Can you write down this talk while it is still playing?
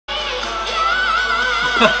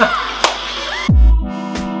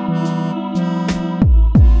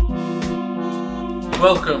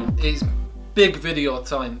Welcome, it's big video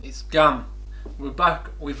time, it's GAM. We're back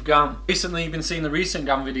with GAM. Recently you've been seeing the recent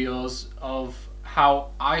GAM videos of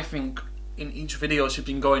how I think in each video she's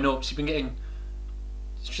been going up. She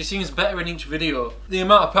seems better in each video. The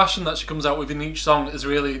amount of passion that she comes out with in each song has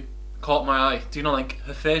really caught my eye. Do you know, like,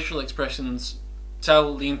 her facial expressions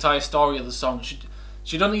tell the entire story of the song.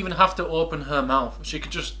 She don't even have to open her mouth. She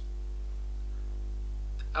could just...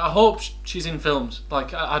 I hope she's in films.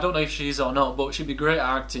 Like, I don't know if she is or not, but she'd be great at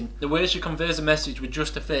acting. The way she conveys a message with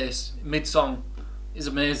just a face mid-song is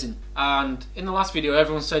amazing. And in the last video,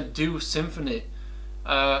 everyone said do Symphony.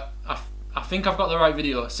 I think I've got the right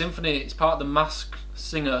video. Symphony is part of the Masked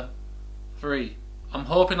Singer 3. I'm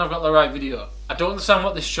hoping I've got the right video. I don't understand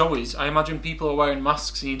what this show is. I imagine people are wearing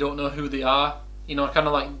masks and you don't know who they are. You know, kind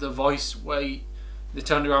of like The Voice, where they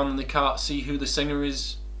turn around and they can't see who the singer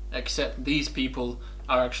is, except these people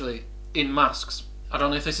are actually in masks. I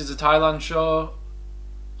don't know if this is a Thailand show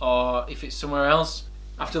or if it's somewhere else.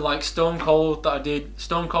 After like Stone Cold that I did,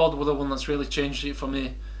 Stone Cold was the one that's really changed it for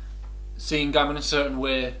me, seeing GAM in a certain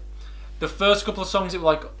way. The first couple of songs it was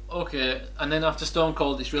like okay, and then after Stone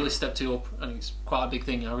Cold it's really stepped it up and it's quite a big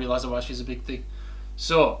thing. I realise why she's a big thing.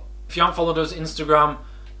 So if you haven't followed us, Instagram,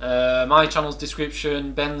 my channel's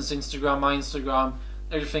description, Ben's Instagram, my Instagram,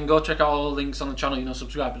 everything, go check out all the links on the channel, you know,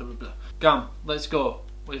 subscribe, blah blah blah. GAM, let's go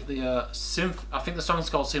with the I think the song's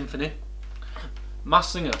called Symphony.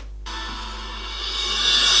 Masked Singer.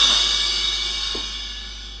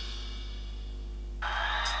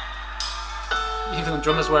 Even the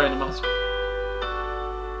drummer's wearing a mask.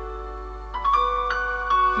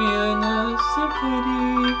 Feeling a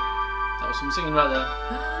symphony. That was some singing right there.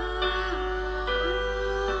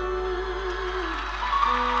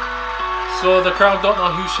 So the crowd don't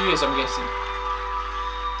know who she is, I'm guessing.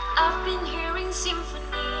 I've been hearing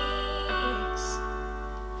symphonies.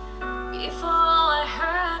 If all I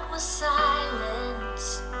heard was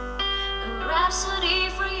silence, a rhapsody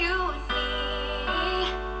for you and me,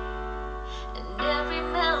 and every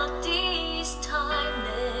melody is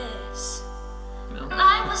timeless. No.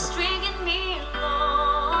 Life was stringing me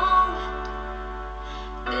along,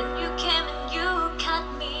 then you came and you cut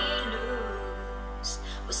me loose.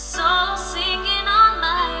 Was solo singing on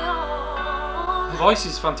my own. The voice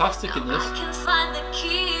is fantastic in this. I can find the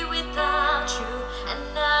key without you, and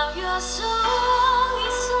now your song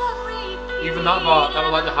is on repeat. Even that part, that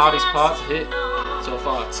was like the hardest part to hit so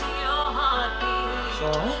far. To your heartbeat. So,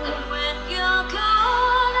 And when you're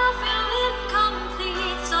gone, I feel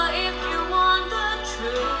incomplete. So if you want the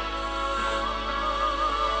truth,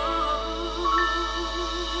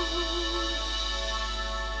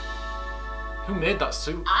 who made that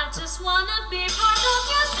suit? I just wanna be part of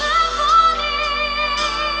your symphony.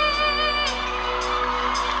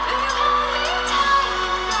 If you hold me tight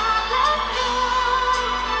and not let go.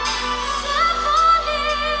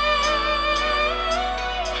 Symphony,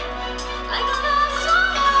 like a love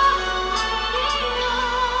song on the radio.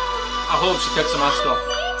 I hope she takes the mask off. Hold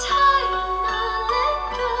me tight and not let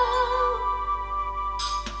go.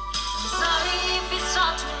 I'm sorry if it's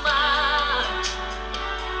all too much.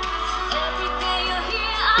 Every day you're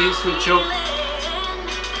here, Beat switch up.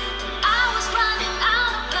 I was running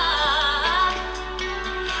out of blood.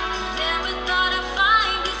 Never thought I'd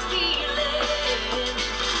find this feeling.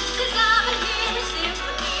 'Cause I've been hearing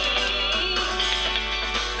symphonies.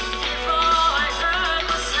 Before I heard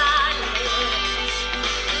was silence.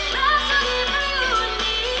 Rhapsody for you and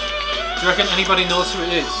me. Do you reckon anybody knows who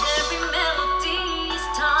it is? Every melody is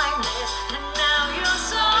timeless, and now your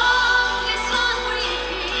song is on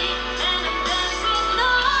repeat, and I'm dancing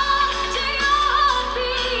along to your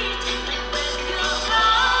heartbeat. And when you're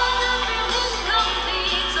gone, I feel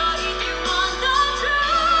incomplete. So if you want the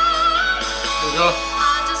truth, There we go.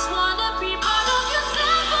 I just wanna be part of your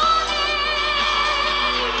symphony.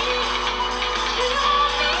 You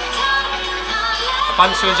hold me tight and not let I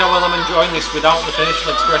find it strange how well I'm enjoying this without the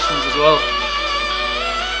facial expressions as well.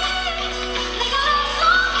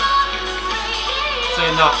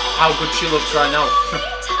 Saying that, how good she looks right now.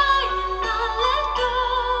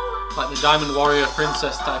 Like the Diamond Warrior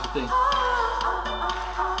Princess type of thing.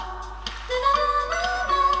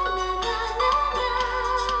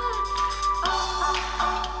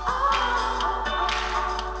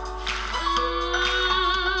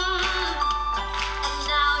 And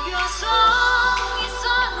now your song is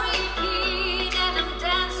on repeat, and I'm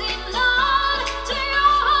dancing along to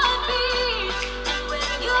your heartbeat. And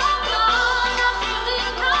when you're gone, I feel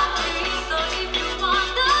incomplete. So if you want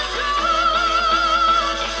the truth,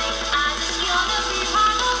 I just wanna be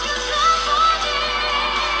part of your song.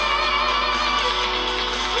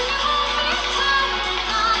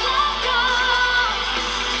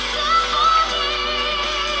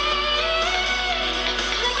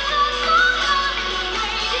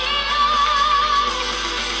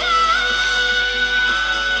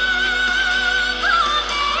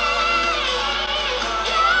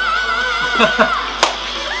 Come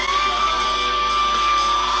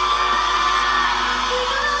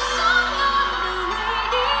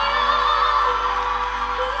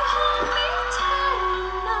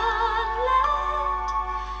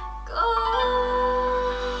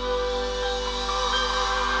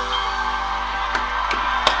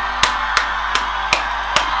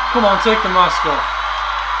on, take the mask off.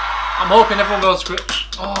 I'm hoping everyone goes quick.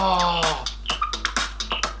 Oh.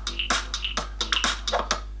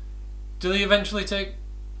 Do they eventually take...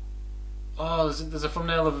 Oh, there's a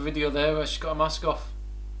thumbnail of a video there where she's got a mask off.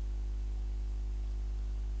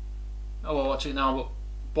 Oh, we'll watch it now, but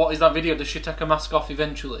what is that video? Does she take a mask off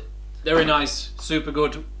eventually? Very nice, super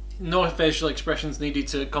good. No facial expressions needed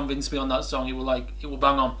to convince me on that song. It will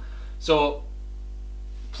bang on. So,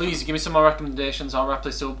 please give me some more recommendations. I'll wrap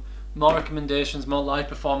this up. More recommendations, more live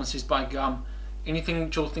performances by GAM. Anything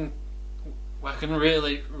you'll think I can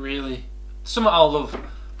really, something I'll love.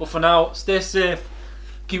 But for now, stay safe.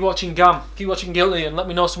 Keep watching GAM. Keep watching Guilty, and let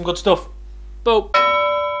me know some good stuff. Boop.